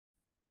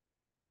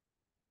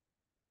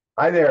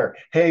Hi there.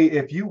 Hey,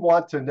 if you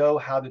want to know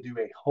how to do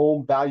a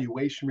home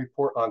valuation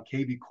report on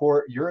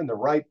kvCore, you're in the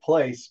right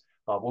place.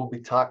 We'll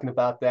be talking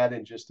about that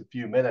in just a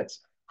few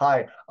minutes.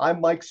 Hi, I'm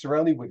Mike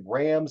Cerrone with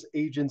RAMS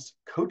Agents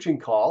Coaching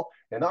Call,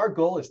 and our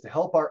goal is to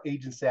help our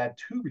agents add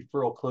 2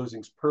 referral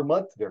closings per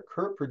month to their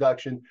current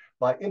production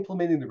by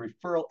implementing the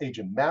Referral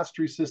Agent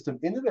Mastery System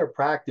into their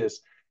practice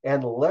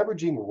and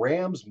leveraging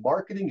RAMS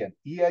marketing and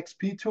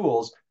EXP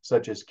tools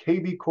such as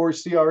kvCore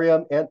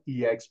CRM and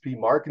EXP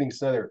Marketing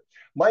Center.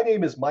 My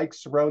name is Mike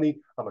Cerrone.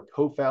 I'm a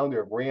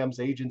co-founder of RAMS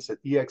Agents at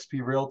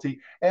eXp Realty,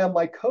 and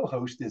my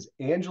co-host is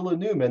Angela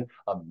Newman,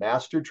 a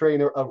master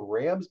trainer of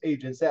RAMS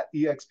Agents at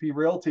eXp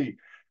Realty.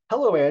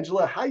 Hello,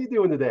 Angela. How you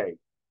doing today?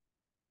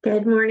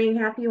 Good morning.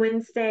 Happy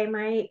Wednesday,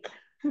 Mike.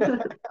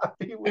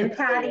 Happy And Wednesday,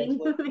 Patty.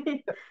 Angela.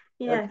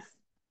 Yes.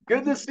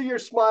 Good to see your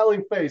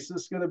smiling face.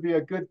 This is going to be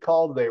a good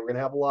call today. We're going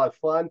to have a lot of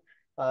fun.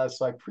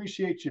 So I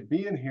appreciate you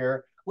being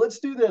here. Let's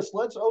do this.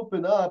 Let's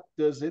open up.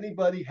 Does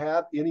anybody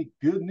have any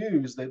good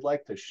news they'd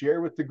like to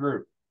share with the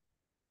group?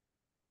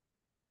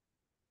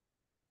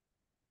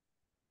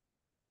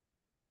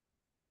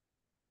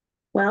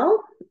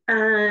 Well,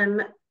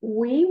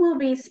 we will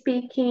be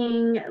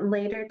speaking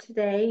later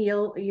today.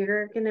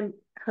 You're going to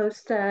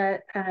host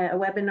a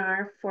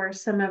webinar for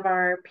some of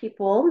our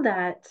people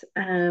that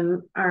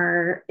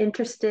are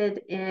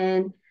interested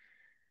in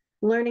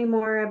learning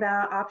more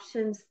about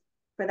options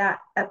for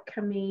that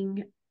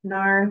upcoming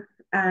NAR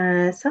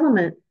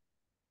settlement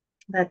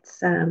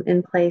that's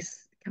in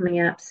place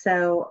coming up.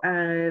 So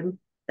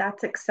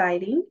that's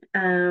exciting.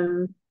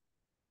 And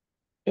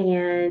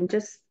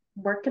just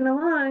working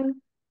along,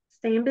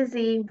 staying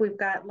busy. We've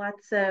got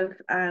lots of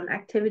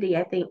activity.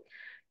 I think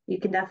you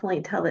can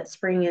definitely tell that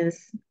spring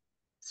is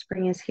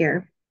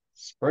here.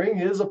 Spring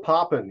is a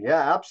poppin'.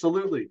 Yeah,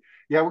 absolutely.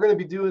 Yeah, we're going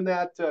to be doing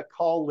that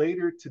call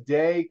later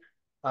today.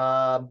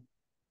 Um,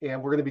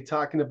 and we're going to be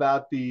talking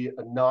about the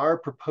NAR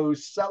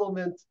proposed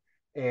settlement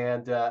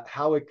and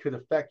how it could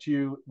affect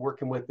you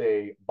working with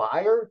a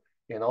buyer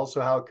and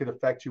also how it could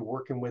affect you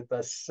working with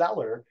a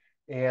seller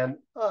and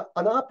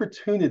an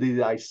opportunity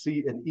that I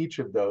see in each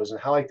of those and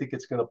how I think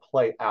it's going to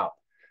play out.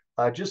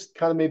 Just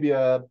kind of maybe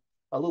a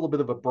little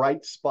bit of a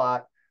bright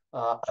spot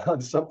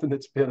on something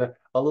that's been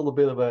a little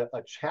bit of a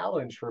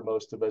challenge for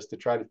most of us to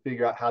try to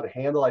figure out how to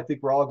handle. I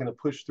think we're all going to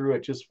push through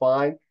it just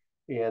fine.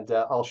 And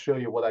I'll show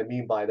you what I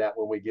mean by that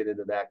when we get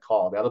into that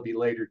call. That'll be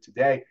later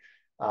today,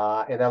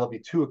 and that'll be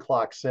 2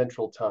 o'clock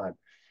Central Time.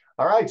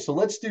 All right, so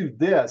let's do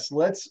this.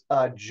 Let's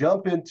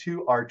jump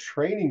into our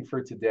training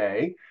for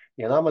today.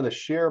 And I'm going to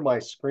share my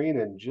screen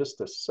in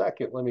just a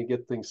second. Let me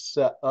get things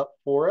set up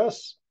for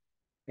us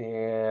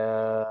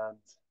and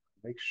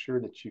make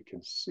sure that you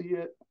can see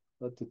it.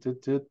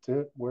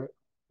 Where?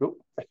 Oh.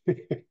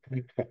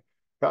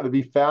 Got to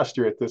be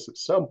faster at this at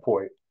some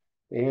point.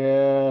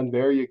 And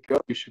there you go.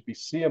 You should be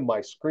seeing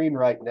my screen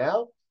right now.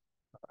 All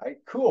right,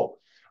 cool.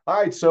 All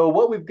right, so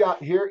what we've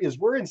got here is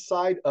we're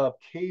inside of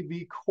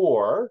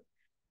kvCore,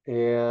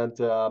 and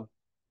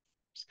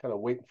just kind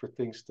of waiting for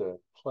things to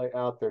play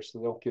out there so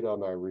they don't get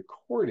on our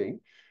recording.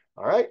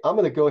 All right, I'm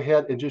going to go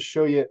ahead and just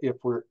show you if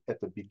we're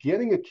at the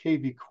beginning of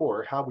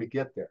kvCore, how we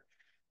get there.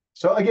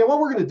 So again,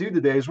 what we're going to do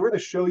today is we're going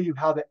to show you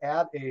how to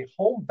add a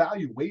home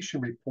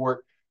valuation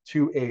report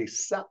to a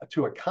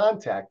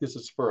contact. This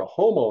is for a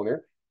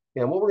homeowner.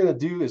 And what we're going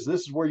to do is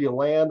this is where you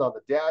land on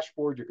the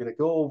dashboard. You're going to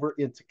go over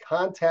into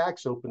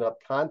contacts, open up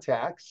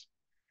contacts,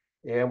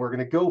 and we're going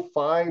to go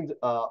find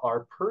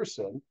our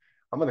person.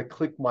 I'm going to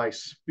click my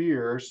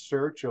sphere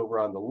search over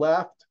on the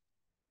left.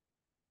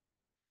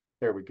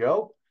 There we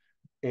go.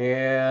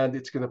 And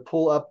it's going to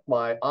pull up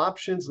my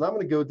options. And I'm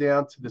going to go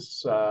down to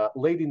this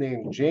lady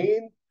named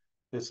Jane.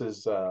 This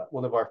is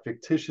one of our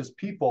fictitious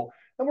people.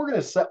 And we're going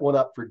to set one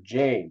up for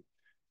Jane.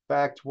 In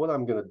fact, what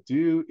I'm going to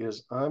do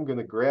is I'm going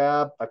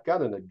to I've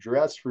got an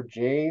address for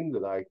Jane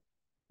that I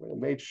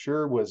made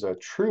sure was a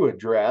true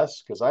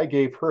address because I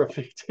gave her a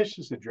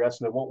fictitious address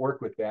and it won't work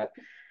with that.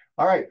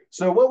 All right,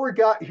 so what we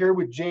got here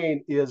with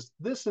Jane is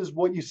this is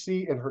what you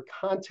see in her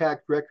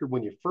contact record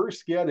when you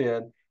first get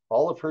in,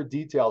 all of her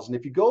details. And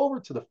if you go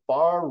over to the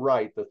far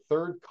right, the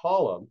third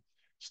column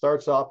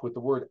starts off with the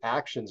word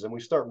actions, and we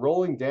start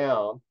rolling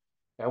down,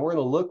 and we're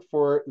going to look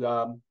for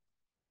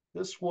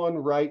this one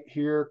right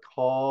here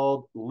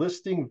called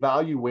listing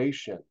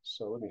valuation.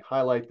 So let me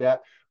highlight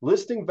that.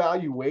 Listing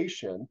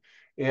valuation.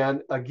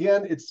 And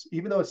again, it's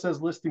even though it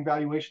says listing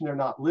valuation, they're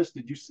not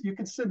listed. You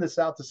can send this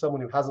out to someone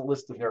who hasn't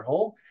listed their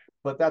home,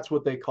 but that's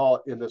what they call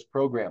it in this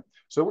program.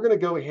 So we're going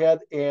to go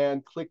ahead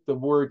and click the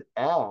word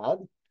add.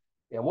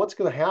 And what's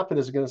going to happen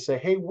is it's going to say,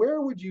 hey,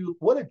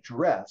 what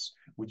address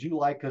would you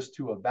like us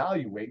to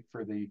evaluate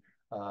for the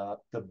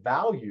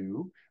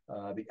value,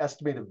 the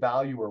estimated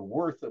value or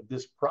worth of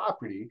this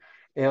property?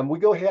 And we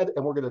go ahead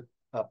and we're going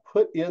to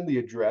put in the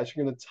address.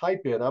 You're going to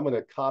type in, I'm going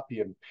to copy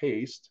and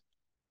paste.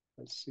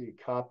 Let's see,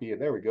 copy,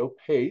 and there we go,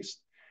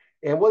 paste.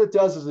 And what it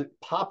does is it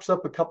pops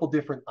up a couple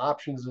different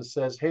options and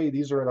says, hey,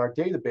 these are in our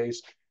database.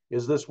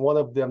 Is this one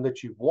of them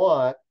that you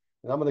want?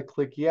 And I'm going to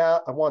click, yeah,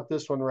 I want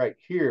this one right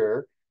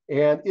here.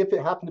 And if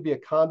it happened to be a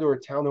condo or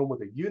townhome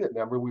with a unit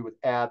number, we would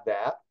add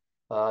that.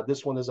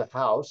 This one is a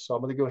house. So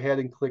I'm going to go ahead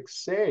and click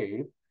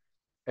save.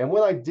 And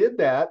when I did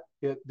that,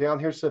 it down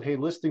here said, hey,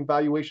 listing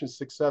valuation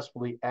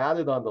successfully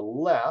added on the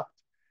left.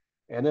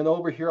 And then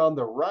over here on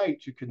the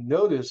right, you can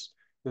notice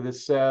that it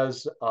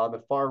says on the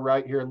far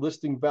right here,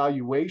 listing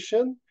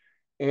valuation,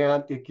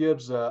 and it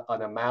gives an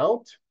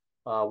amount,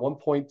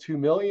 1.2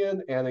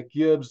 million, and it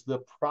gives the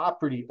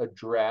property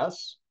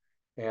address.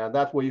 And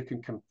that way you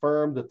can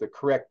confirm that the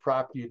correct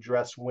property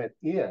address went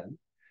in.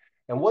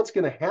 And what's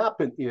going to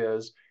happen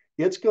is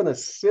it's going to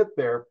sit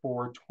there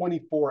for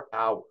 24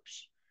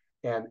 hours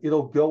and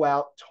it'll go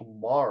out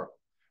tomorrow.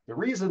 The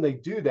reason they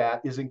do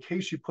that is in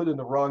case you put in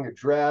the wrong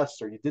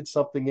address or you did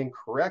something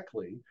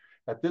incorrectly.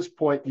 At this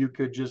point, you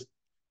could just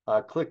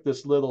click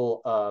this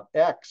little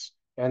X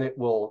and it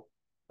will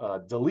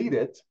delete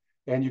it,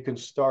 and you can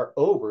start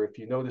over if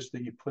you notice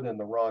that you put in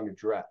the wrong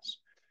address.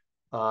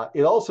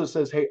 It also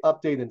says, hey,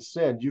 update and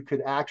send. You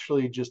could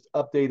actually just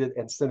update it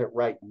and send it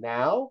right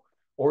now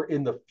or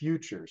in the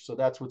future. So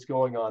that's what's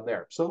going on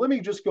there. So let me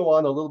just go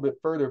on a little bit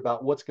further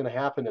about what's going to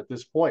happen at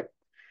this point.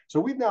 So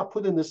we've now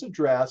put in this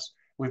address.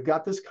 We've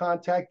got this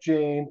contact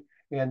Jane,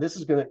 and this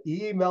is going to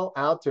email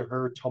out to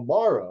her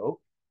tomorrow,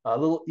 a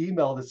little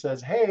email that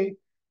says, hey,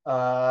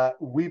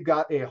 we've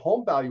got a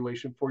home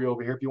valuation for you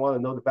over here. If you want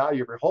to know the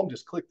value of your home,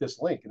 just click this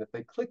link. And if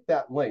they click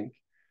that link,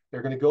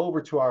 they're going to go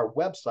over to our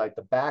website,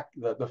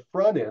 the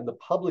front end, the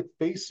public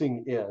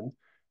facing end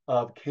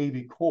of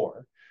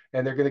kvCore.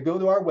 And they're going to go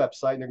to our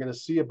website and they're going to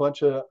see a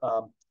bunch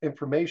of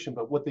information.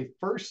 But what they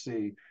first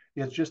see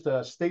is just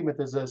a statement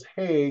that says,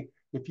 hey,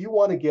 if you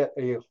want to get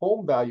a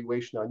home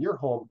valuation on your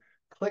home,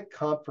 click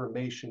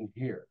confirmation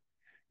here.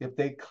 If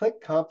they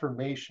click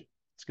confirmation,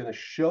 it's going to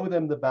show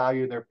them the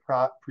value of their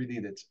property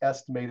that's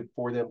estimated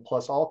for them,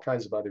 plus all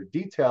kinds of other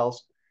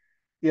details.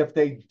 If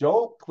they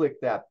don't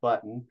click that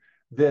button,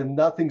 then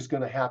nothing's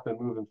going to happen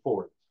moving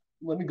forward.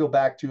 Let me go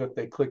back to if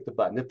they click the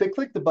button. If they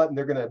click the button,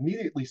 they're going to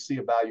immediately see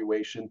a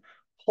valuation.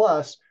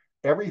 Plus,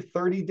 every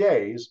 30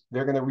 days,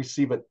 they're going to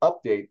receive an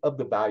update of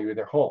the value of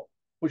their home,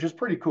 which is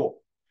pretty cool.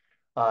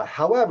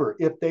 However,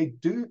 if they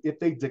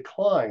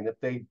decline, if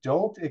they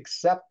don't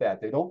accept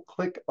that, they don't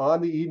click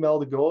on the email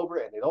to go over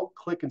it, and they don't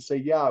click and say,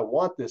 yeah, I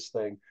want this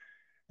thing,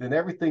 then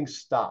everything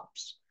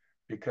stops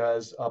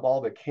because of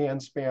all the CAN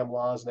spam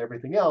laws and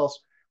everything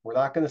else. We're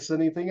not going to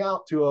send anything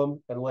out to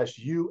them unless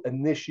you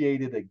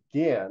initiate it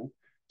again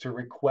to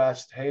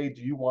request, hey,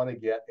 do you want to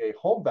get a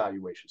home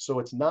valuation? So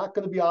it's not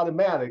going to be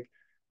automatic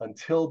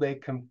until they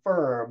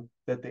confirm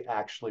that they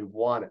actually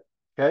want it.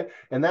 Okay.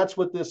 And that's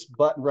what this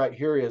button right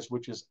here is,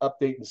 which is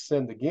update and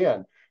send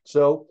again.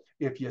 So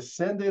if you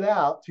send it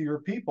out to your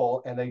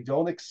people and they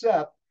don't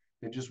accept,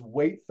 then just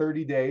wait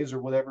 30 days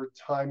or whatever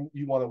time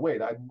you want to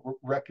wait. I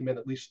recommend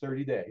at least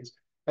 30 days.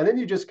 And then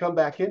you just come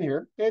back in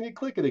here and you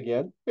click it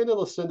again and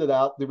it'll send it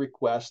out, the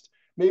request.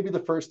 Maybe the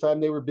first time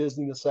they were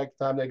busy, the second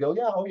time they go,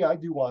 yeah, oh yeah, I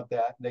do want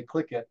that. And they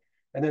click it.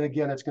 And then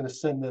again, it's going to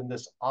send them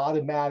this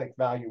automatic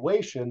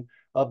valuation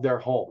of their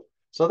home.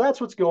 So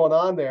that's what's going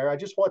on there. I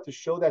just want to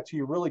show that to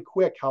you really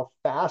quick, how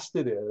fast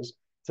it is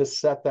to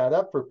set that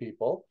up for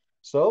people.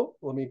 So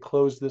let me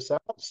close this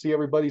out. See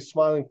everybody's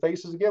smiling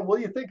faces again. What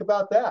do you think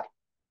about that?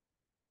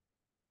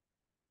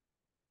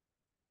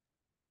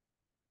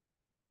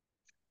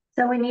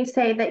 So when you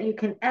say that you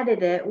can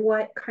edit it,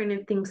 what kind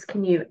of things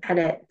can you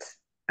edit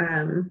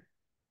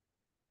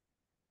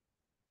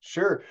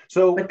Sure.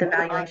 So with the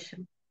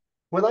valuation?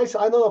 I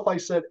don't know if I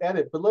said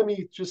edit, but let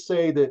me just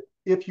say that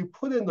if you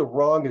put in the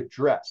wrong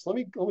address, let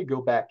me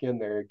go back in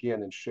there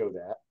again and show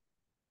that.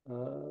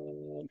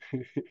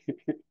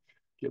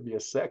 Give me a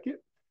second.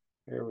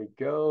 There we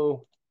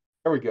go.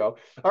 There we go.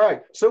 All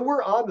right. So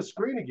we're on the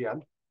screen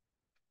again.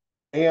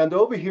 And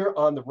over here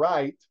on the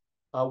right,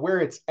 where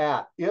it's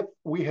at, if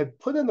we had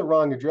put in the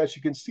wrong address,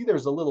 you can see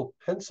there's a little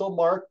pencil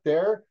mark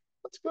there.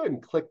 Let's go ahead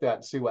and click that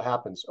and see what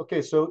happens.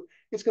 Okay, so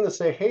it's going to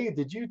say, hey,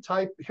 did you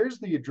type, here's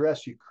the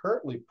address you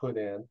currently put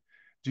in.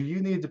 Do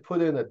you need to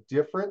put in a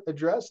different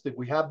address? Did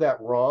we have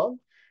that wrong?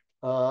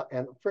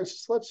 And for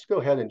instance, let's go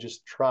ahead and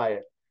just try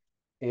it.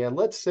 And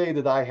let's say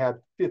that I had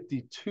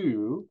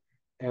 52,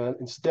 and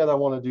instead I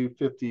want to do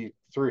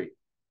 53.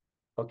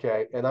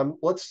 Okay, and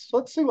let's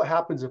see what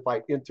happens if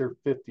I enter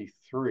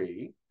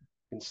 53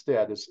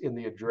 instead is in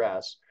the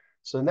address.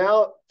 So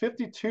now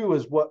 52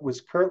 is what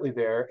was currently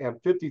there, and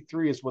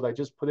 53 is what I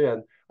just put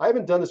in. I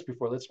haven't done this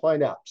before. Let's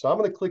find out. So I'm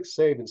going to click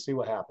save and see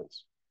what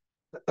happens.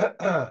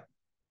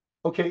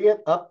 Okay,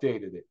 it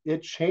updated it.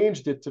 It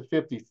changed it to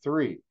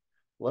 53.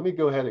 Let me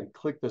go ahead and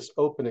click this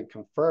open and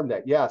confirm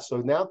that. Yeah, so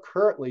now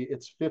currently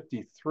it's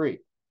 53.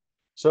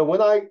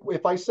 So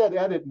if I said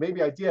edit,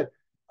 maybe I did.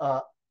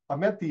 I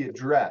meant the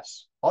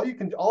address. All you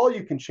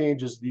can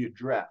change is the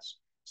address.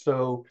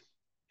 So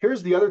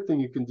here's the other thing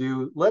you can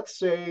do. Let's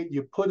say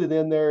you put it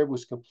in there, it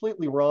was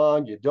completely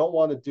wrong. You don't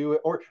want to do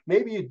it, or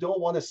maybe you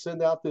don't want to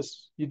send out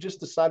this. You just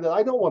decided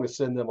I don't want to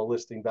send them a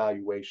listing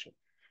valuation.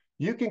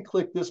 You can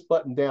click this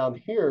button down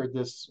here,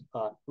 this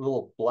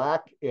little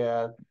black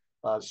and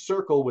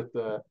circle with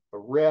the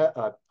red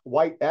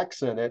white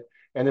X in it.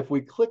 And if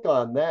we click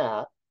on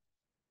that,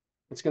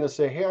 it's going to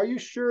say, hey, are you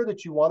sure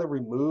that you want to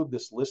remove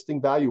this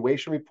listing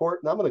valuation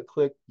report? And I'm going to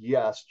click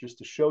yes, just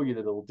to show you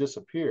that it'll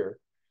disappear.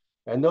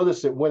 And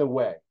notice it went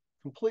away,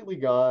 completely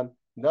gone.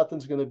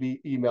 Nothing's going to be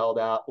emailed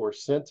out or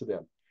sent to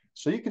them.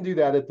 So you can do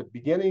that at the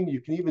beginning.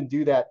 You can even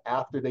do that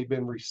after they've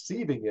been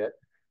receiving it.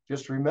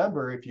 Just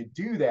remember, if you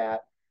do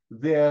that,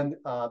 then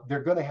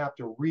they're going to have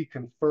to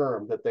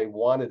reconfirm that they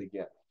want it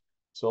again.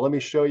 So let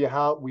me show you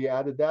how we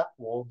added that.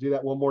 We'll do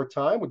that one more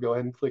time. We'll go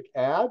ahead and click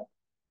add.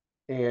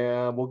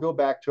 And we'll go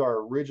back to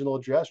our original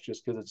address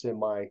just because it's in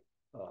my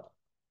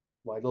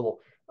my little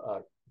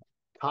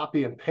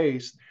copy and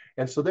paste.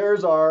 And so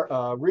there's our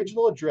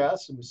original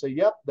address. And we say,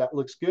 yep, that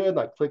looks good. And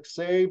I click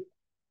save.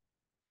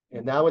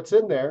 And now it's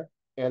in there.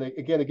 And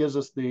again, it gives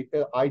us the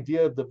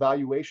idea of the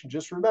valuation.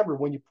 Just remember,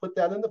 when you put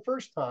that in the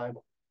first time,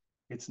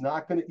 it's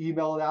not going to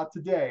email it out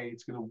today.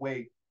 It's going to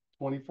wait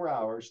 24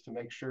 hours to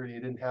make sure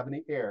you didn't have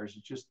any errors.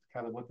 It's just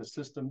kind of what the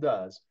system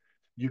does.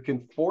 You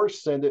can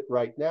force send it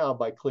right now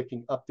by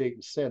clicking update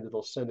and send.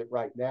 It'll send it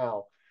right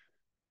now.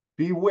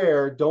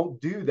 Beware,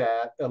 don't do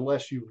that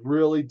unless you've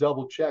really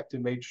double checked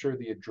and made sure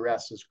the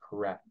address is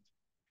correct.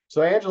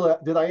 So Angela,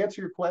 did I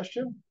answer your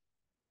question?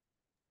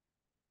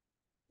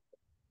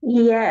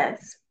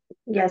 Yes,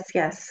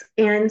 yes.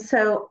 And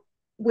so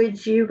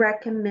would you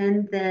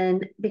recommend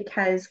then,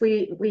 because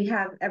we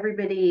have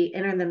everybody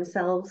enter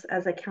themselves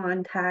as a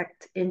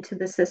contact into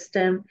the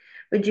system,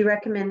 would you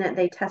recommend that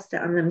they test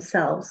it on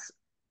themselves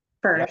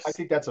Yeah, I first?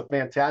 think that's a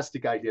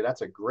fantastic idea.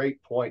 That's a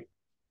great point.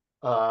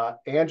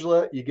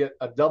 Angela, you get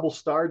a double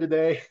star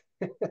today.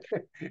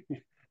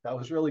 That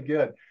was really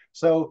good.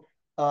 So,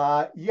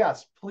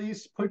 yes,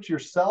 please put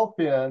yourself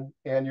in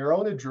and your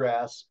own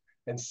address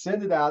and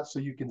send it out so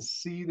you can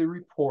see the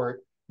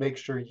report. Make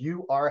sure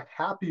you are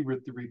happy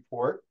with the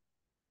report.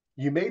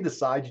 You may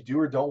decide you do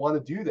or don't want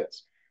to do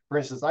this. For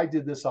instance, I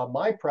did this on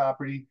my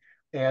property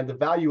and the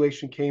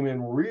valuation came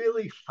in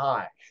really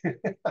high. I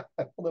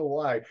don't know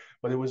why,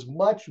 but it was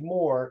much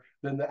more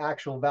than the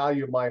actual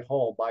value of my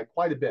home by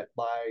quite a bit,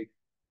 by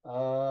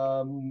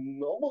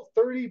almost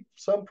 30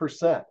 some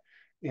percent.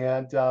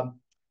 And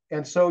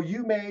and so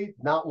you may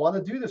not want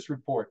to do this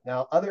report.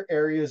 Now, other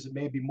areas that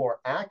may be more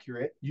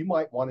accurate, you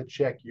might want to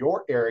check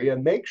your area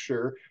and make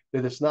sure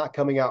that it's not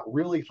coming out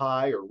really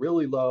high or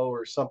really low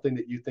or something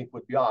that you think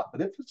would be off.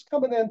 But if it's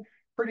coming in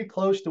pretty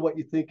close to what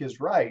you think is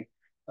right,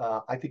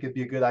 I think it'd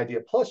be a good idea.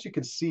 Plus, you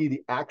can see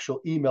the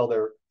actual email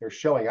they're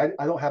showing.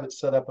 I don't have it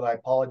set up, and I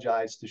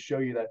apologize to show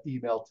you that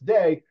email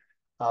today.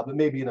 But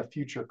maybe in a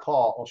future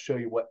call, I'll show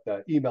you what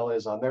the email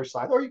is on their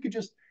side, or you could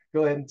just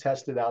go ahead and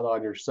test it out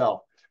on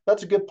yourself.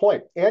 That's a good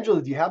point.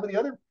 Angela, do you have any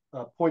other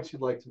points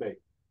you'd like to make?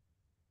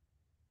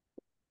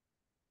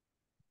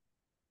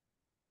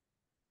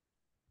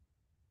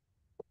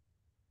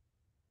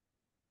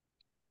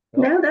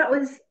 No? No,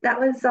 that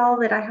was all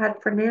that I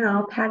had for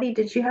now. Patty,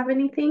 did you have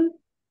anything?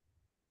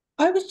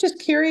 I was just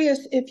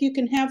curious if you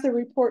can have the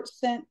report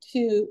sent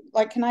to,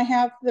 like, can I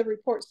have the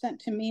report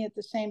sent to me at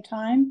the same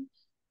time?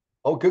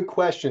 Oh, good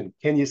question.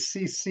 Can you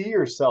CC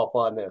yourself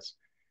on this?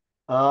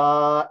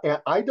 And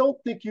I don't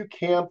think you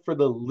can for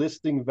the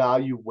listing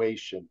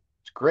valuation.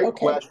 It's a great Okay,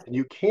 question.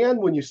 You can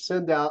when you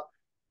send out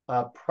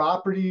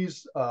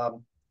properties,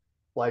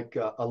 like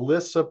a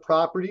list of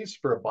properties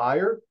for a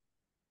buyer.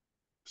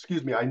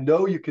 Excuse me. I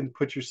know you can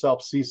put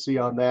yourself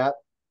CC on that.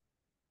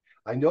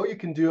 I know you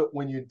can do it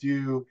when you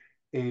do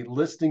a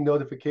listing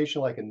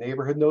notification, like a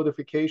neighborhood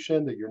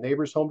notification that your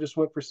neighbor's home just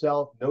went for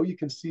sale. No, you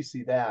can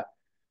CC that.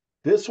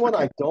 This one,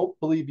 okay. I don't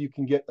believe you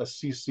can get a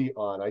CC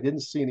on. I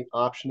didn't see any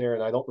option there,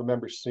 and I don't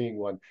remember seeing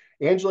one.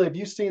 Angela, have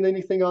you seen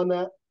anything on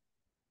that?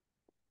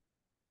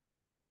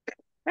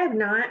 I have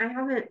not. I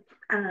haven't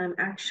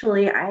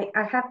actually. I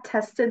have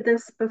tested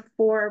this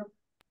before,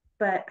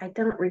 but I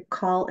don't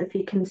recall if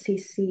you can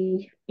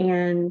CC.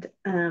 And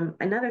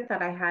another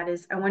thought I had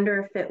is I wonder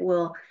if it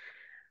will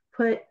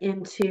put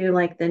into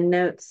like the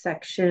notes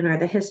section or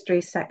the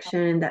history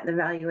section that the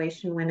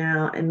valuation went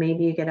out, and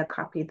maybe you get a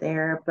copy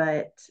there.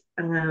 But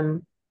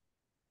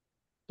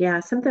yeah,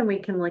 something we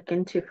can look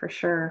into for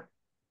sure.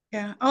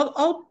 Yeah,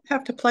 I'll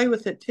have to play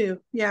with it too.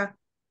 Yeah.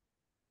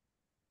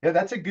 Yeah,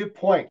 that's a good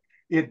point.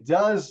 It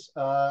does.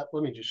 Let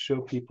me just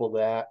show people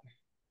that.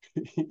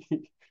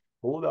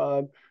 Hold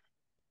on. Let's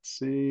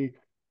see.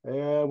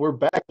 And we're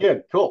back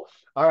in. Cool.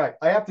 All right.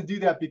 I have to do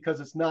that because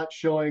it's not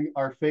showing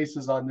our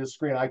faces on this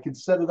screen. I can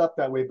set it up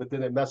that way, but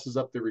then it messes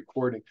up the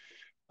recording.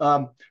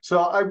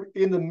 So I'm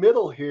in the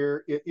middle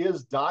here. It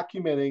is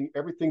documenting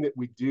everything that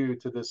we do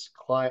to this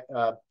client,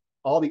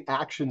 all the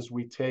actions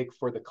we take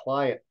for the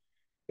client.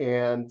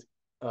 And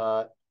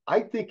I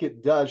think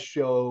it does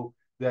show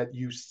that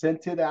you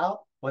sent it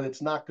out, but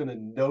it's not going to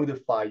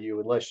notify you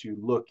unless you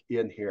look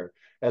in here.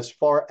 As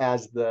far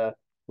as the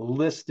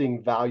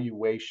listing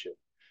valuation,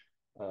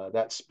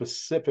 that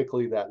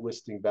specifically that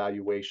listing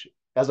valuation.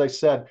 As I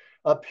said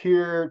up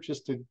here,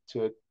 just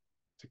to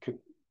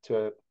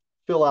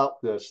fill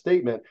out the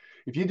statement,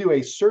 if you do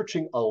a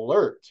searching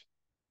alert,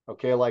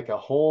 okay, like a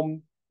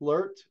home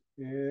alert,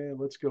 And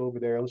let's go over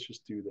there. Let's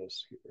just do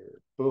this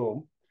here.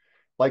 Boom.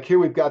 Like here,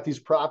 we've got these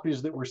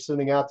properties that we're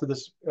sending out to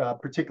this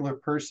particular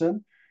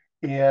person,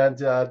 and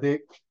they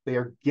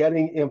are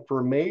getting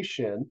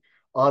information.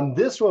 On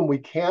this one, we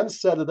can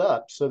set it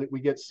up so that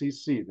we get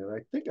CC'd, and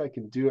I think I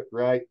can do it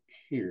right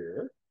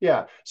here.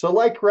 Yeah, so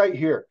like right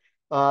here,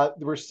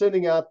 we're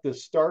sending out the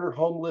starter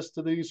home list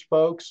to these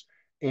folks,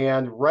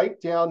 and right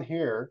down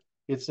here,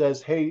 it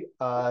says, hey,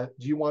 do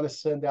you want to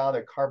send out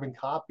a carbon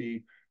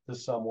copy to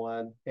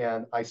someone?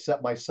 And I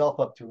set myself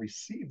up to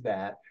receive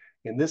that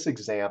in this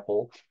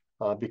example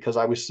because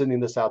I was sending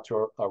this out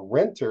to a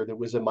renter that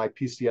was in my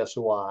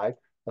PCSOI,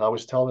 and I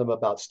was telling them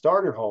about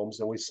starter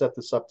homes, and we set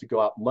this up to go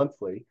out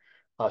monthly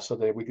so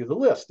that we get the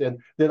list. And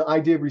then I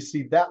did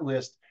receive that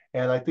list,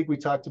 and I think we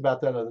talked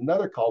about that on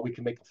another call. We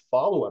can make a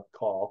follow-up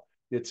call.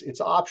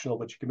 It's optional,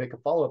 but you can make a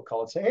follow-up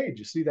call and say, hey, did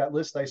you see that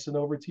list I sent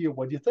over to you?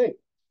 What do you think?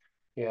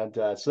 And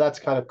so that's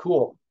kind of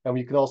cool. And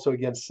you can also,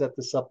 again, set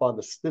this up on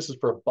this. This is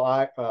for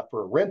a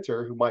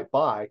renter who might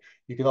buy.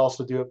 You can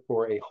also do it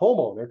for a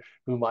homeowner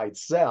who might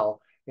sell.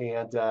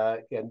 And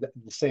the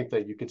same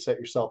thing, you can set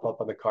yourself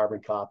up on the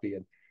carbon copy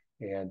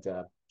and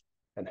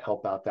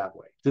help out that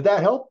way. Did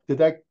that help? Did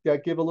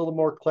that give a little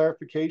more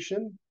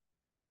clarification?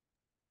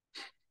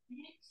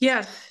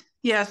 Yes,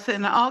 yes,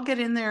 and I'll get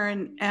in there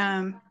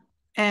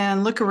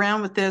and look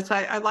around with this.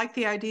 I like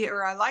the idea,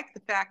 or I like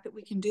the fact that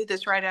we can do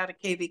this right out of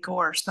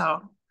kvCore.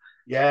 So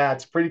yeah,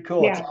 it's pretty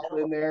cool. Yeah. It's all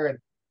in there, and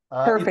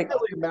Perfect. it's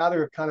really a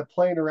matter of kind of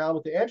playing around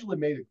with it. Angela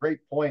made a great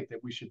point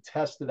that we should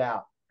test it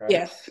out. Right?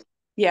 Yes,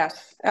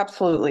 yes,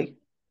 absolutely.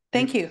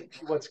 Thank you.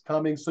 See what's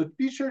coming. So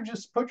be sure to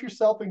just put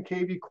yourself in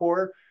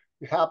kvCore.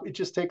 It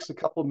just takes a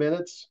couple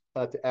minutes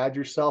to add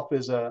yourself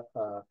as a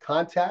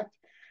contact,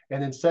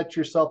 and then set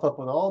yourself up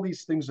on all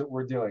these things that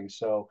we're doing.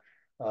 So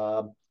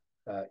um,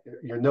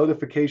 your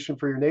notification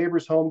for your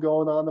neighbor's home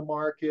going on the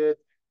market,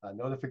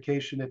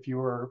 notification if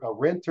you're a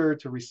renter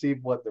to receive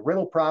what the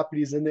rental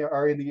properties in there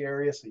are in the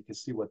area, so you can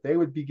see what they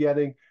would be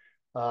getting.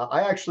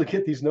 I actually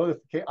get these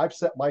notifications. I've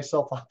set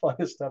myself up on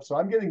this stuff, so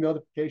I'm getting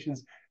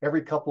notifications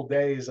every couple of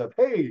days of,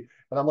 hey,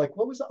 and I'm like,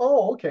 what was?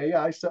 Oh, okay,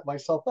 yeah, I set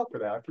myself up for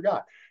that. I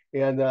forgot.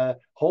 And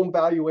home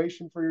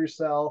valuation for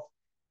yourself.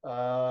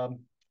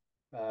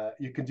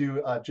 You can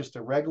do just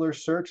a regular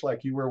search,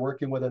 like you were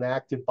working with an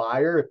active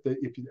buyer.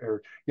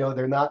 Or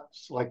they're not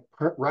like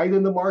right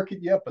in the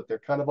market yet, but they're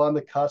kind of on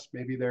the cusp.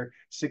 Maybe they're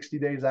 60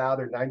 days out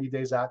or 90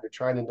 days out. They're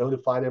trying to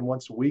notify them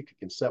once a week. You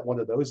can set one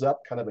of those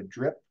up, kind of a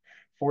drip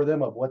for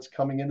them of what's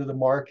coming into the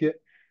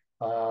market.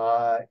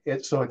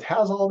 So it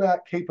has all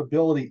that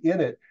capability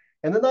in it.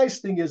 And the nice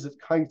thing is, it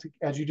kind of,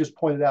 as you just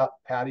pointed out,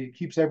 Patty, it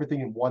keeps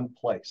everything in one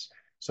place.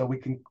 So we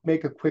can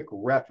make a quick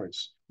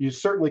reference. You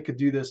certainly could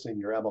do this in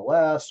your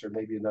MLS or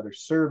maybe another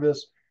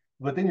service,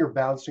 but then you're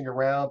bouncing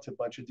around to a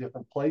bunch of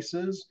different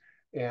places.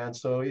 And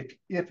so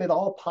if at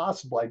all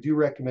possible, I do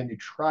recommend you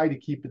try to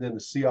keep it in the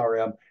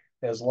CRM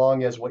as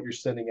long as what you're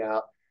sending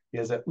out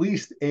is at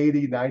least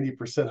 80,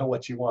 90% of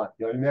what you want.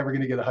 You're never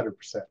going to get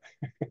 100%.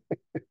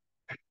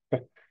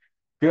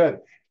 Good.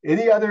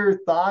 Any other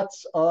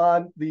thoughts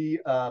on the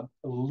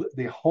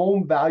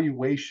home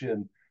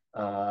valuation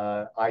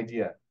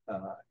idea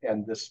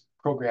and this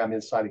program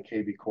inside of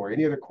kvCore?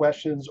 Any other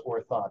questions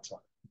or thoughts on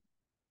it?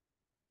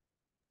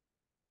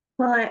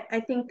 Well,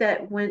 I think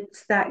that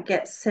once that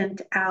gets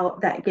sent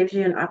out, that gives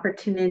you an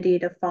opportunity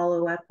to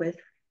follow up with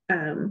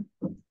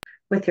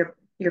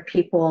your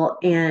people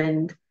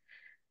and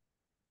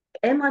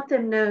let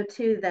them know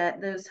too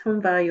that those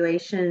home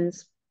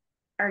valuations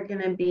are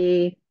going to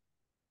be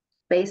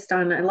based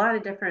on a lot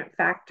of different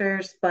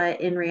factors,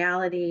 but in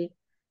reality,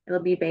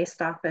 it'll be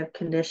based off of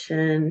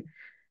condition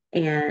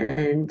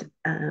and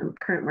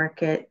current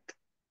market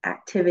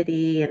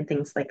activity and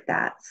things like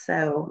that.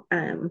 So,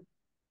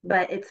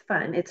 but it's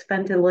fun. It's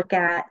fun to look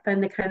at,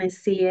 fun to kind of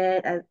see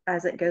it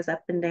as it goes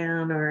up and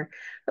down, or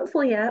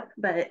hopefully up.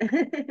 But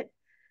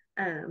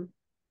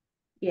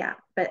yeah,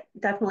 but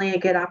definitely a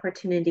good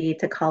opportunity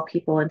to call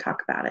people and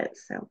talk about it.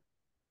 So.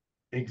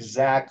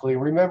 Exactly.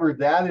 Remember,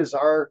 that is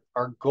our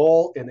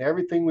goal in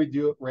everything we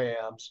do at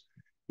RAMS,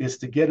 is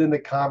to get in the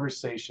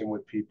conversation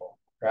with people,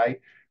 right?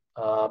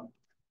 Um,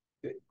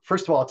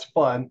 First of all, it's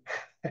fun.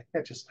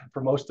 Just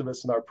for most of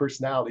us and our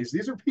personalities,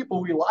 these are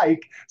people we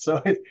like,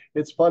 so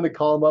it's fun to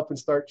call them up and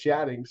start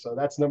chatting. So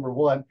that's number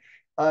one.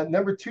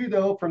 Number two,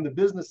 though, from the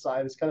business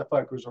side, it's kind of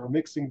fun because we're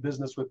mixing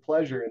business with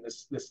pleasure in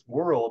this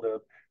world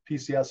of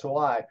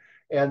PCSOI.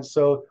 And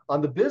so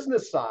on the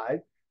business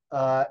side,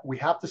 we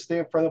have to stay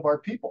in front of our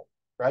people,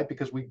 right?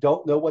 Because we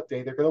don't know what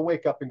day they're going to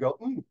wake up and go,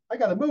 I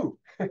got to move.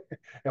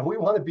 And we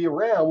want to be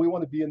around. We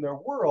want to be in their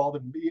world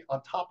and be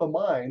on top of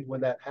mind when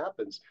that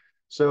happens.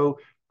 So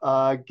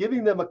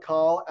giving them a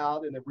call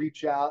out and a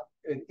reach out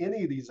in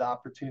any of these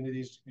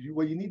opportunities,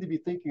 what you need to be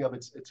thinking of,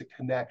 it's a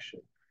connection.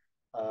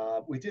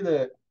 We did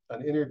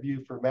an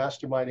interview for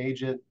Mastermind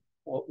Agent,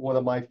 one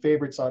of my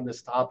favorites on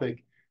this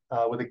topic,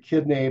 with a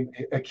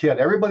kid.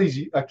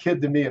 Everybody's a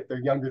kid to me if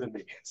they're younger than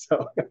me.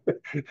 So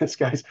this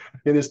guy's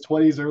in his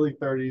 20s, early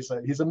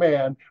 30s. He's a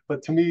man,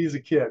 but to me, he's a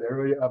kid.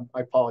 Everybody, I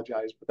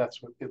apologize, but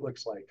that's what it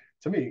looks like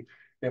to me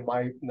in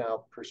my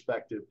now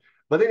perspective.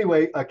 But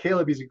anyway,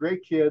 Caleb, he's a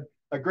great kid,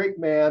 a great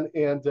man,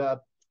 and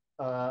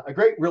a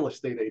great real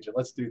estate agent.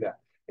 Let's do that.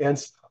 And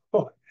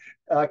so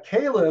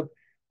Caleb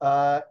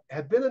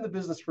had been in the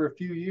business for a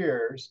few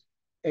years,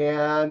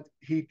 and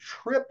he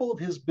tripled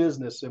his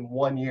business in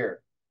 1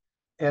 year.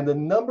 And the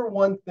number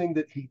one thing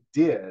that he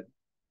did,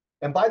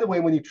 and by the way,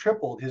 when he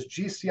tripled, his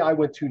GCI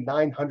went to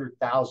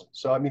 900,000.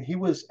 So, I mean, he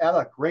was at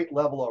a great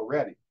level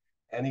already,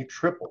 and he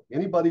tripled.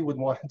 Anybody would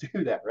want to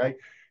do that, right?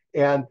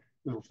 And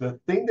the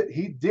thing that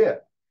he did,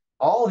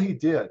 all he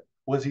did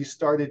was he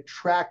started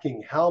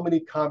tracking how many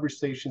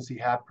conversations he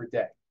had per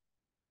day.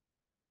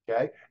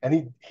 Okay.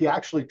 And he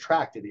actually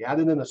tracked it. He had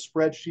it in a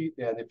spreadsheet.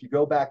 And if you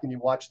go back and you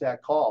watch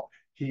that call,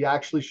 he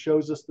actually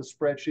shows us the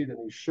spreadsheet and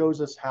he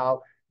shows us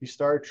how he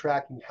started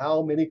tracking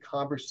how many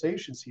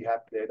conversations he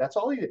had per day. That's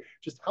all he did,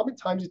 just how many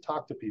times he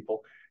talked to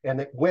people. And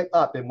it went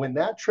up. And when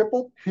that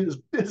tripled, his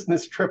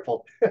business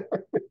tripled.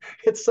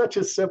 It's such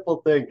a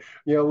simple thing.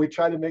 You know, we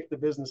try to make the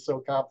business so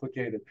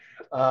complicated.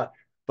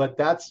 But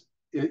that's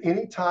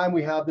anytime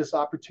we have this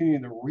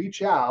opportunity to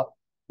reach out,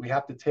 we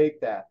have to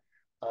take that.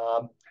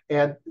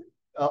 And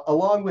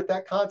along with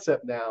that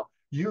concept now,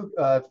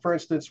 for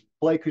instance,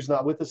 Blake, who's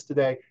not with us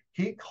today,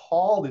 he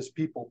called his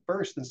people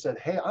first and said,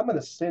 hey, I'm going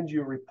to send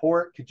you a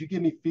report. Could you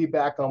give me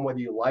feedback on whether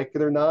you like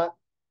it or not?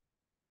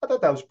 I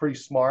thought that was pretty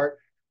smart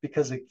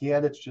because,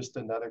 again, it's just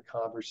another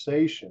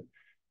conversation.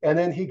 And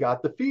then he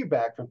got the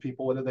feedback from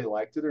people, whether they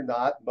liked it or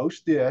not.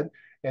 Most did.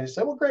 And he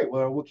said, well, great.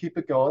 Well, we'll keep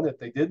it going. If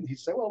they didn't, he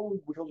said, well,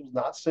 we'll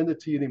not send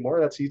it to you anymore.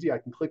 That's easy. I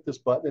can click this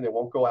button and it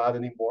won't go out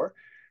anymore.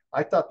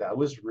 I thought that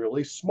was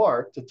really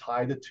smart to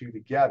tie the two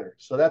together.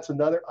 So that's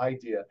another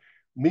idea.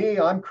 Me,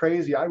 I'm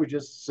crazy. I would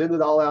just send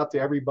it all out to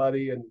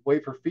everybody and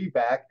wait for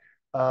feedback.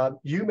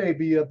 You may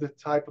be of the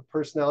type of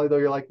personality, though,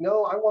 you're like,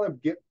 no, I want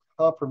to get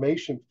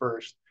confirmation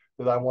first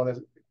that I want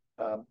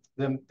to,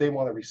 they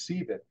want to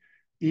receive it.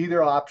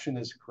 Either option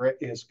is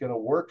going to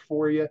work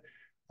for you.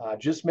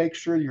 Just make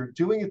sure you're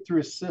doing it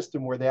through a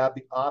system where they have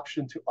the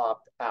option to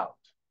opt out.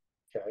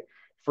 Okay.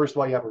 First of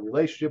all, you have a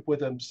relationship with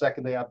them.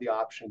 Second, they have the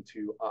option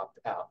to opt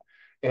out.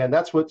 And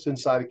that's what's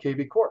inside of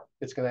kvCore.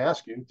 It's going to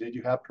ask you, did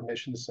you have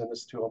permission to send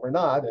this to them or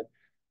not?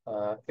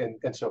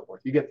 And so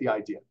forth. You get the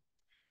idea.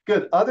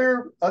 Good.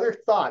 Other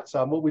thoughts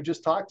on what we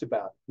just talked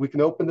about? We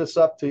can open this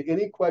up to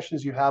any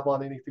questions you have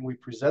on anything we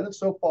presented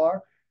so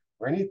far,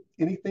 or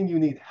anything you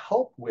need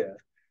help with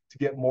to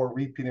get more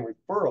repeating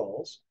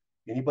referrals.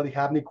 Anybody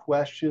have any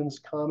questions,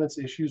 comments,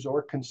 issues,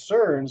 or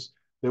concerns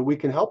that we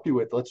can help you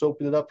with? Let's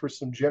open it up for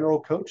some general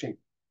coaching.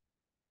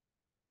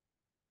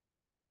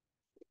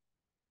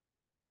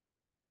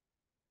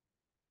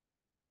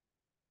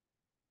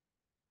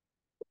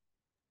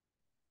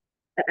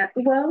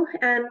 Well,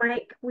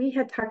 Mike, we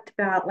had talked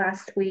about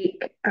last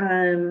week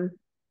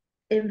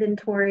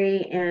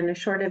inventory and a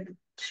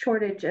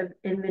shortage of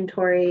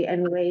inventory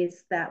and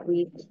ways that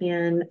we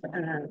can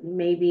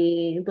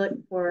maybe look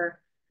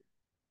for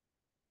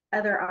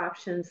other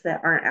options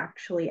that aren't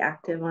actually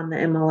active on the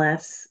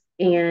MLS.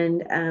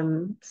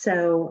 And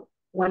so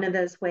one of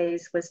those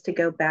ways was to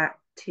go back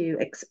to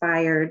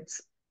expireds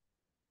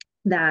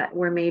that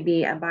were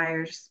maybe an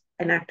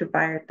active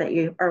buyer that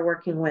you are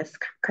working with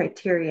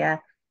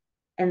criteria,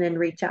 and then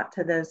reach out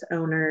to those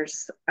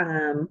owners.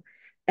 And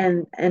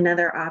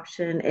another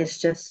option is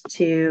just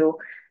to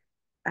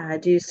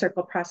do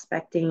circle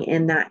prospecting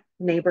in that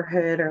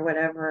neighborhood or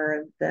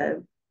whatever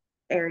the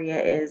area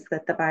is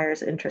that the buyer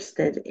is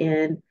interested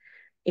in.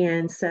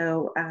 And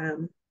so,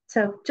 I'm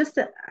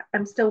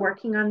still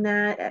working on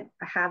that. I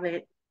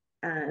haven't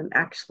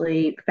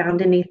actually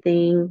found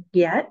anything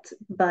yet,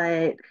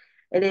 but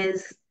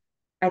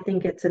I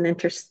think it's an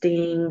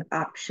interesting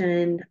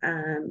option,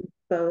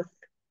 both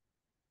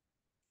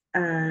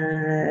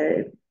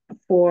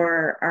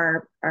for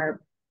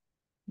our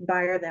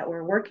buyer that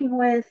we're working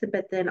with,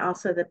 but then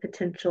also the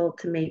potential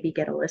to maybe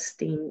get a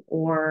listing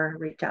or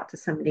reach out to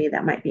somebody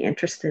that might be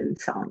interested in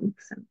selling.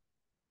 So.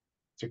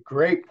 It's a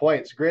great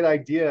point. It's a great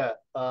idea.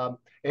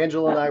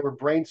 Angela and I were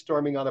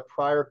brainstorming on a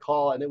prior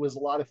call, and it was a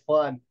lot of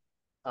fun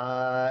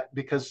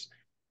because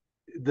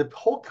the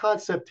whole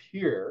concept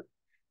here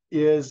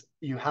is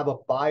you have a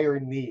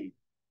buyer need.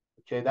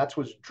 Okay, that's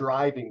what's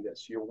driving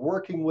this. You're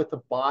working with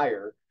a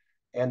buyer,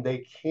 and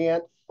they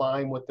can't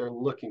find what they're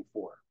looking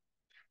for.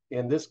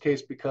 In this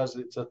case, because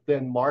it's a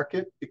thin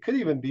market, it could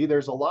even be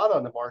there's a lot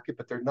on the market,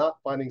 but they're not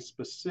finding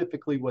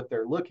specifically what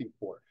they're looking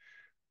for.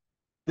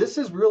 This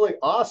is really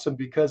awesome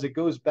because it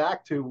goes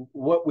back to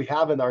what we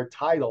have in our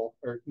title,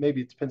 or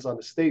maybe it depends on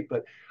the state,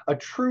 but a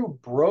true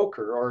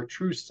broker or a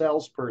true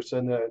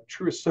salesperson, a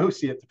true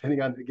associate,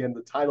 depending on, again,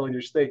 the title in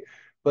your state.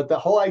 But the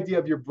whole idea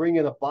of you're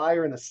bringing a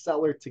buyer and a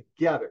seller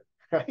together.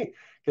 right?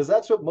 Because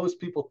that's what most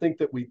people think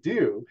that we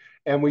do.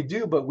 And we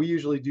do, but we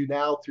usually do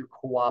now through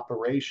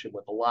cooperation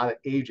with a lot of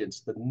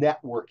agents. The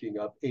networking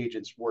of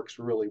agents works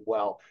really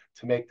well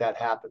to make that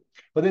happen.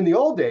 But in the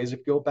old days, if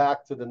you go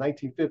back to the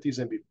 1950s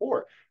and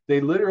before, they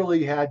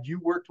literally had you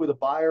worked with a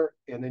buyer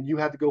and then you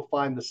had to go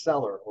find the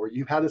seller, or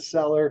you had a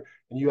seller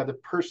and you had to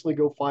personally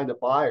go find a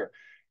buyer.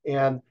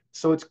 And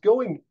so it's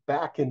going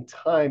back in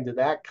time to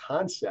that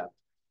concept,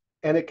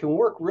 and it can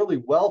work really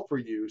well for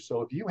you.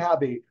 So if you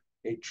have a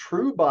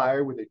true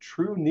buyer with a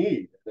true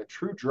need, a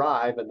true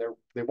drive, and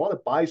they want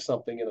to buy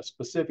something in a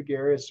specific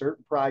area, a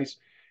certain price,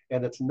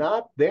 and it's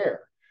not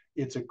there,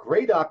 it's a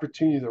great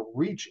opportunity to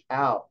reach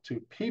out to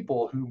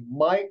people who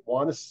might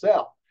want to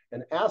sell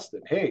and ask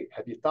them, hey,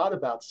 have you thought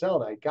about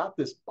selling? I got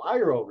this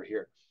buyer over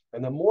here.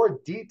 And the more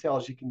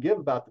details you can give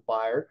about the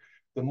buyer,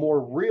 the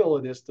more real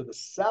it is to the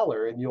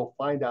seller, and you'll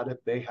find out if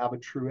they have a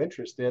true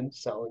interest in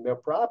selling their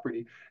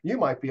property. You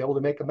might be able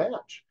to make a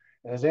match.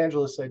 And as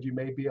Angela said, you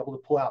may be able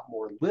to pull out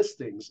more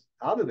listings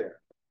out of there.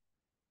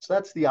 So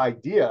that's the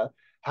idea.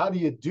 How do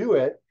you do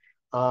it?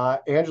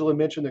 Angela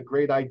mentioned a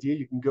great idea.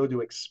 You can go to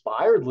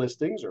expired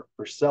listings or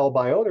for sell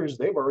by owners.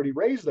 They've already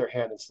raised their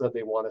hand and said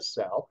they want to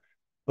sell.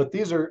 But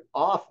these are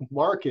off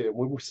market. And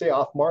when we say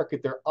off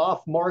market, they're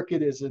off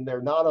market as in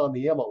they're not on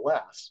the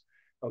MLS.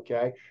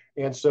 Okay.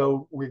 And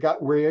so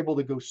we're able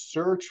to go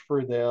search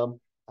for them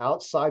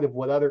outside of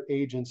what other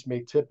agents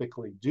may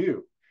typically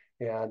do.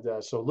 And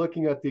so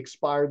looking at the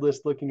expired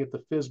list, looking at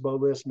the FSBO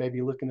list,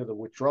 maybe looking at the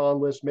withdrawn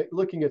list,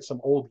 looking at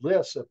some old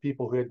lists of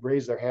people who had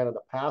raised their hand in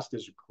the past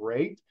is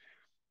great.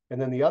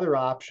 And then the other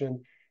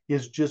option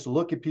is just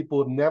look at people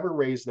who have never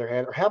raised their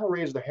hand or haven't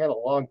raised their hand a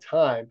long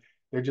time.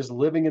 They're just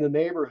living in a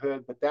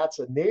neighborhood, but that's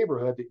a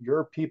neighborhood that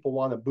your people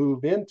want to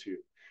move into.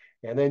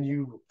 And then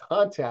you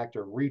contact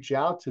or reach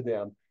out to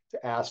them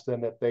to ask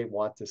them if they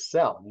want to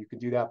sell. And you can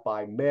do that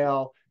by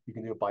mail. You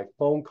can do it by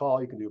phone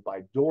call. You can do it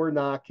by door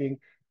knocking.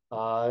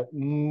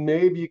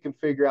 Maybe you can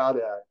figure out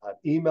an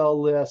email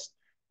list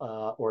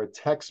or a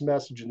text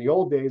message. In the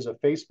old days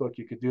of Facebook,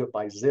 you could do it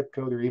by zip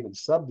code or even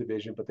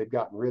subdivision, but they've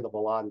gotten rid of a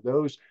lot of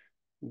those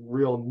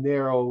real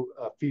narrow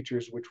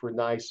features, which were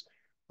nice.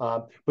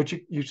 But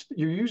you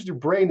use your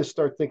brain to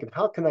start thinking,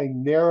 how can I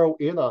narrow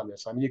in on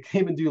this? I mean, you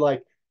can even do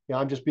like, you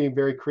know, I'm just being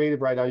very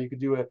creative right now. You could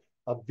do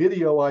a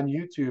video on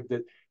YouTube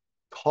that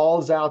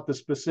calls out the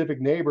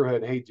specific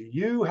neighborhood. Hey, do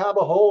you have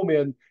a home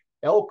in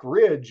Elk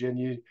Ridge? And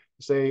you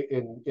say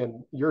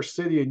in your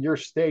city, in your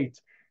state,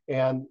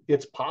 and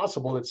it's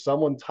possible that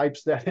someone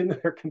types that into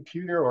their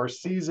computer or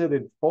sees it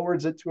and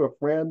forwards it to a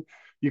friend.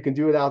 You can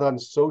do it out on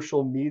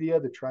social media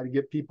to try to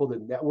get people to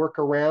network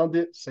around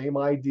it. Same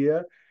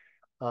idea.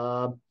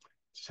 So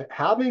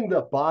having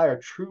the buyer,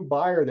 true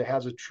buyer that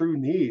has a true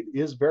need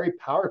is very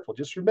powerful.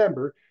 Just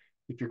remember,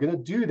 if you're going to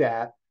do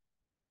that,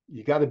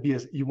 you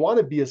want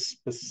to be as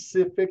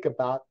specific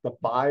about the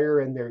buyer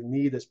and their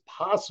need as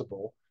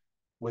possible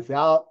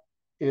without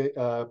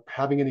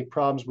having any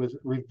problems with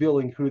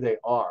revealing who they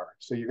are.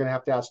 So you're going to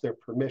have to ask their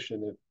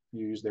permission if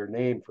you use their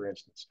name, for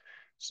instance.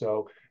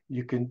 So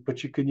you can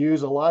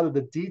use a lot of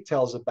the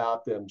details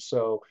about them.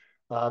 So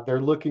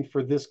they're looking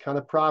for this kind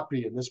of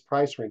property in this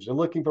price range. They're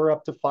looking for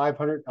up to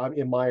 500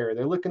 in my area.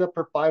 They're looking up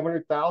for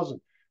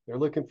 500,000. They're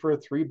looking for a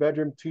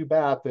 3-bedroom,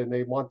 2-bath, and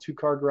they want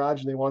 2-car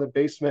garage and they want a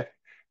basement.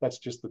 That's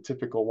just the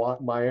typical want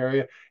in my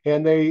area.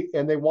 And they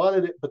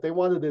wanted it, but they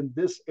wanted in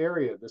this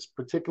area, this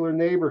particular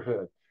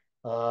neighborhood.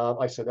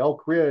 I said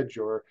Elk Ridge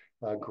or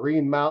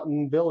Green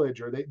Mountain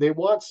Village, or they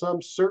want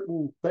some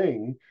certain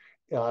thing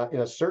in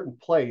a certain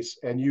place,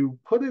 and you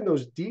put in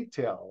those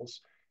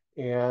details,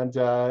 and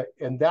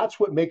that's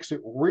what makes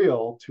it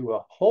real to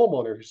a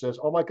homeowner who says,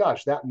 "Oh my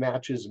gosh, that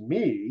matches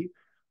me.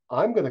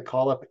 I'm going to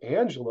call up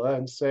Angela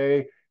and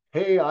say,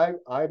 hey,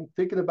 I'm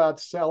thinking about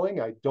selling.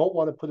 I don't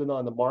want to put it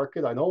on the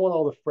market. I don't want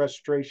all the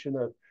frustration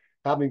of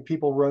having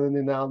people running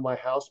in and out of my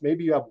house.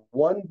 Maybe you have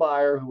one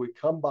buyer who would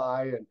come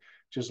by and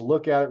just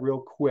look at it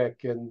real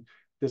quick. And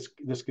this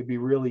could be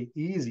really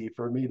easy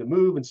for me to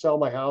move and sell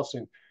my house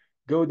and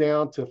go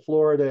down to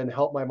Florida and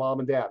help my mom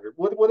and dad, or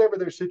whatever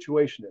their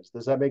situation is."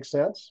 Does that make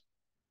sense?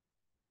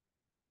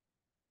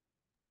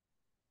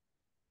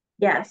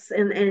 Yes,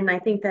 and I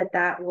think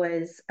that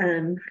was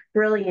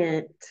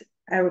brilliant.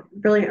 A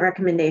brilliant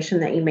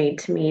recommendation that you made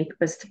to me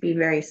was to be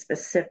very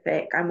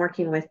specific. I'm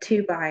working with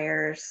 2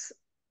 buyers,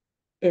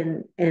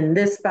 and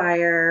this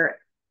buyer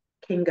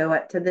can go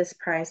up to this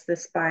price.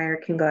 This buyer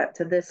can go up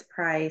to this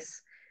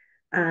price.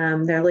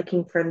 They're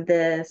looking for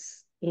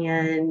this,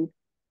 and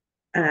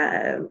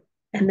then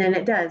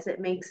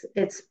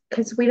it's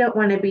because we don't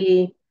want to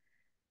be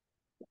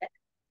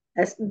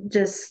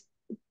just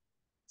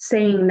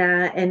saying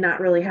that and not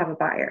really have a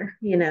buyer.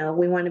 You know,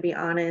 we want to be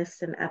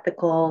honest and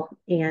ethical,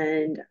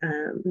 and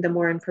the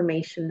more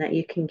information that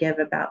you can give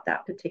about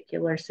that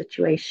particular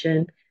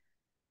situation,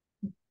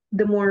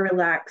 the more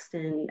relaxed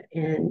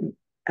and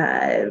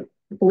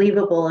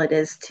believable it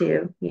is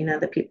to, you know,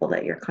 the people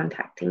that you're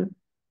contacting.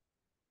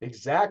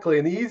 Exactly.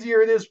 And the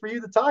easier it is for you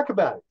to talk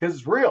about it because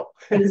it's real.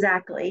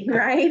 Exactly.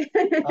 Right.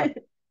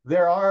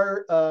 there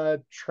are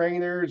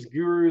trainers,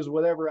 gurus,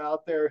 whatever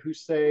out there who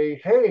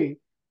say, hey,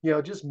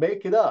 just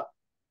make it up.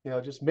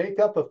 Just make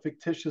up a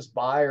fictitious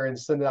buyer and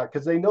send it out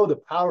because they know the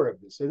power of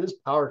this. It is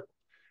powerful.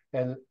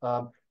 And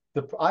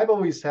I've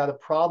always had a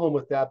problem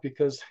with that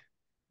because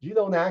you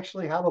don't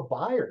actually have a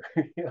buyer.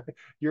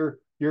 You're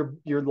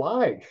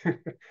lying.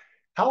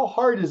 How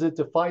hard is it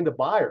to find a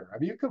buyer? I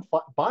mean,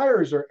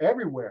 buyers are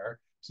everywhere,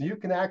 so you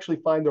can actually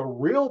find a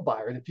real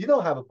buyer. And if you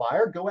don't have a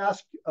buyer, go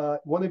ask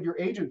one of your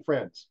agent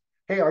friends.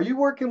 Hey, are you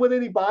working with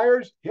any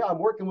buyers? Yeah, I'm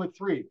working with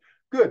 3.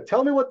 Good.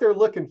 Tell me what they're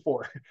looking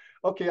for.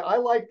 Okay, I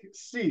like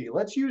C.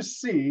 Let's use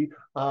C,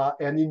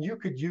 and then you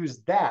could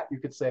use that. You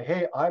could say,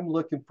 hey, I'm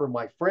looking for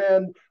my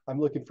friend. I'm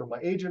looking for my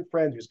agent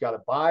friend who's got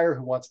a buyer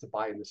who wants to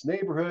buy in this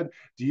neighborhood.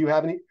 Do you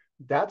have any?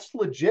 That's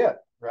legit,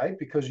 right?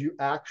 Because you're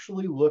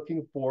actually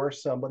looking for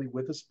somebody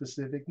with a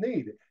specific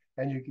need,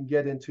 and you can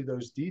get into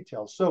those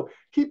details. So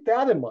keep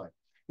that in mind.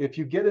 If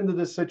you get into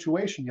this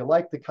situation, you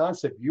like the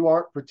concept, you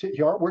aren't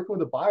working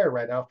with a buyer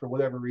right now for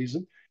whatever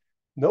reason,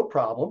 no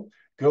problem.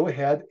 Go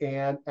ahead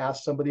and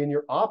ask somebody in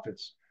your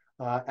office,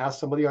 ask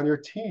somebody on your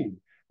team,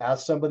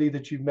 ask somebody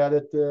that you've met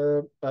at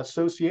the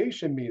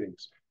association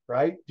meetings,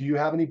 right? Do you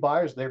have any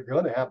buyers? They're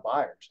going to have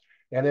buyers.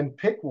 And then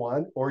pick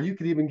one, or you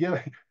could even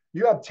give,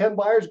 you have 10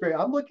 buyers, great.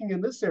 I'm looking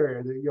in this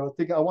area,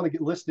 think I want to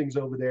get listings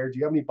over there. Do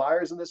you have any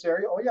buyers in this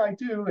area? Oh yeah, I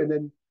do. And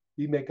then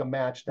you make a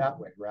match that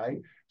way, right?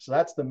 So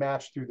that's the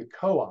match through the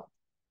co-op.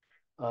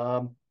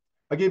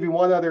 I gave you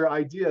one other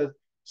idea.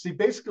 See,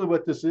 basically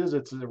what this is,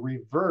 it's a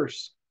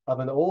reverse of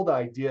an old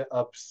idea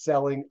of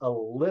selling a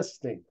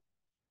listing.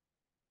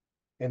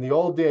 In the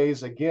old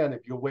days, again,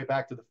 if you go way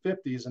back to the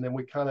 50s, and then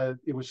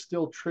it was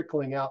still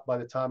trickling out by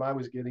the time I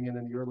was getting in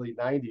the early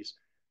 90s.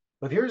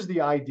 But here's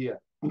the idea.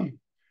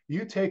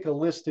 You take a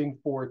listing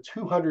for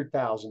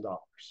 $200,000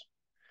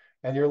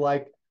 and you're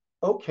like,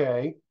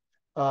 okay,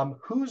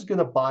 who's going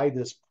to buy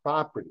this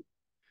property?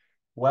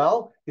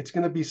 Well, it's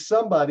going to be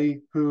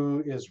somebody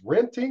who is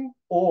renting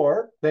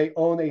or they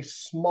own a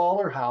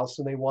smaller house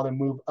and they want to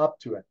move up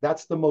to it.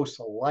 That's the most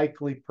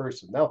likely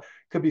person. Now, it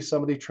could be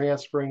somebody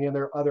transferring in.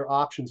 There are other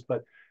options,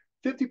 but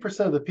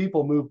 50% of the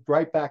people move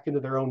right back into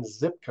their own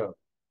zip code.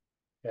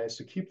 Okay,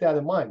 so keep that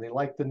in mind. They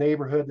like the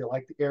neighborhood, they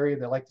like the area,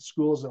 they like the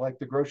schools, they like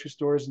the grocery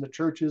stores and the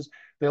churches,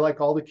 they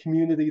like all the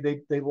community,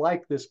 they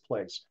like this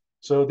place.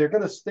 So they're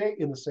going to stay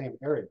in the same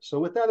area. So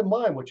with that in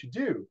mind, what you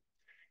do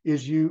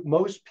is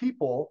most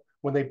people,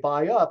 when they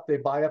buy up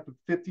at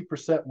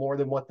 50% more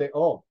than what they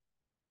own.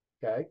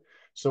 Okay.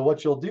 So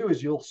what you'll do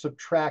is you'll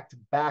subtract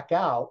back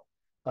out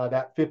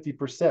that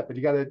 50%, but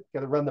you got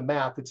to run the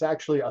math. It's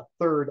actually a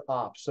third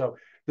off. So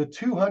the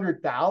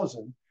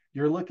 200,000,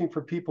 you're looking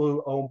for people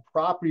who own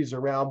properties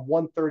around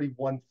 130,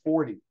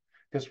 140,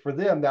 because for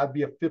them, that'd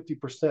be a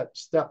 50%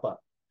 step up.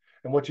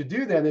 And what you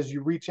do then is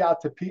you reach out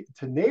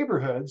to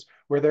neighborhoods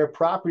where their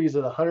properties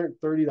at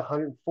 130 to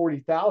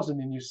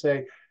 140,000, and you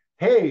say,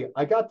 hey,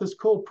 I got this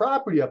cool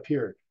property up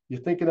here. You're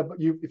thinking about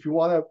if you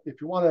want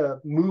to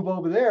move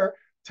over there,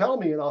 tell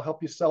me and I'll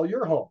help you sell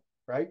your home,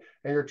 right?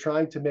 And you're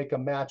trying to make a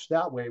match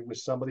that way with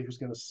somebody who's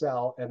going to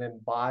sell and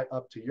then buy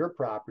up to your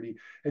property.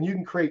 And you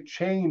can create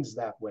chains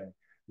that way.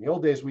 In the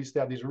old days, we used to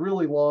have these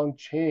really long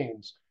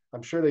chains.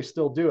 I'm sure they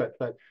still do it,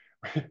 but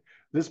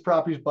this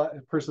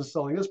person's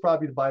selling this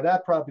property to buy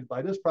that property, to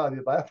buy this property,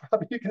 to buy that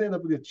property. You can end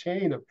up with a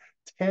chain of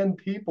 10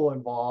 people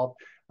involved,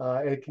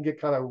 and it can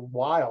get kind of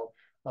wild.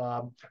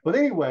 But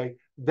anyway,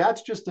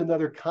 that's just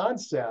another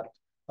concept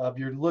of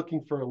you're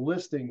looking for a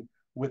listing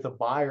with a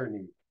buyer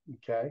need.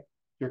 Okay.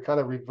 You're kind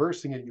of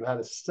reversing it. You had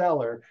a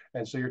seller,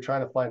 and so you're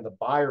trying to find the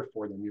buyer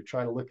for them. You're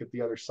trying to look at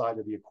the other side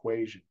of the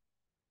equation.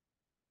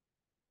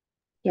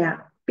 Yeah.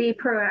 Be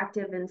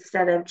proactive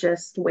instead of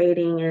just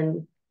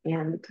waiting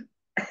and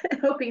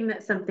hoping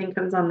that something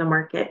comes on the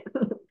market.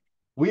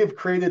 We have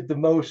created the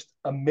most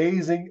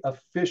amazing,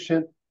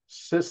 efficient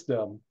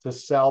system to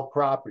sell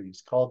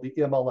properties called the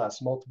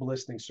MLS, Multiple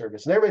Listing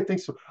Service. And everybody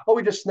thinks, oh,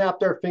 we just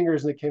snapped our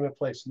fingers and it came in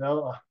place.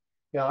 No,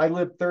 I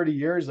lived 30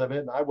 years of it,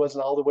 and I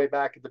wasn't all the way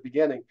back at the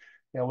beginning,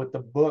 with the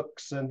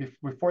books. And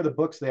before the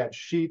books, they had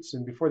sheets.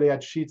 And before they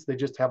had sheets, they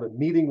just have a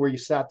meeting where you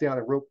sat down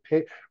and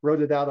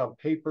wrote it out on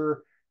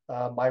paper.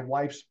 My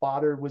wife's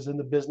father was in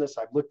the business.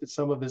 I've looked at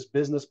some of his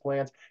business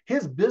plans.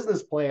 His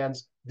business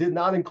plans did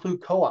not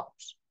include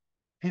co-ops.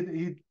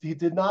 He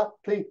did not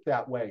think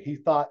that way. He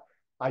thought,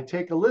 I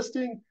take a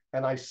listing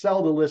and I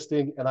sell the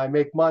listing and I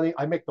make money.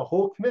 I make the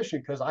whole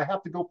commission because I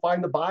have to go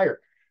find the buyer.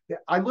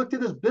 I looked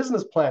at his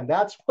business plan.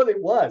 That's what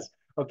it was.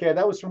 Okay,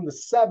 that was from the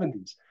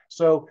 70s.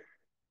 So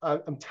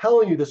I'm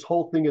telling you, this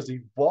whole thing has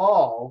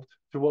evolved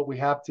to what we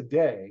have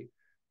today,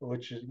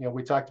 which is,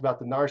 we talked about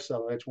the NAR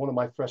settlement. It's one of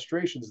my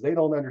frustrations. They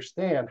don't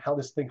understand how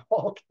this thing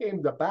all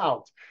came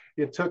about.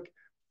 It took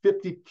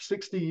 50,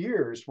 60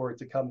 years for it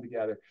to come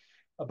together.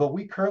 But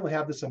we currently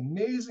have this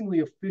amazingly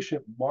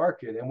efficient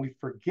market, and we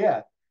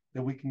forget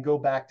that we can go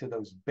back to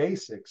those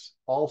basics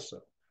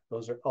also.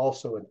 Those are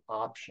also an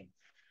option.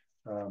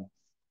 All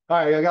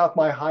right, I got off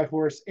my high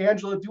horse.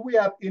 Angela, do we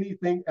have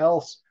anything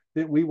else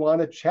that we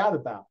want to chat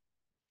about?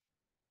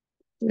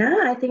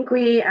 No, I think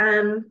we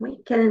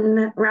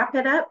can wrap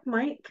it up,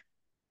 Mike.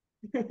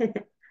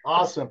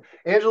 Awesome.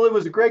 Angela, it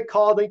was a great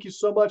call. Thank you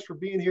so much for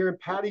being here, and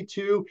Patty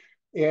too.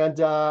 And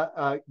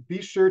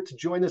be sure to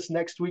join us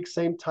next week,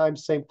 same time,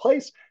 same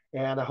place.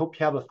 And I hope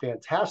you have a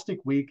fantastic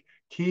week.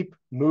 Keep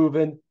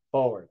moving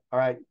forward. All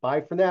right.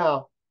 Bye for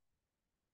now.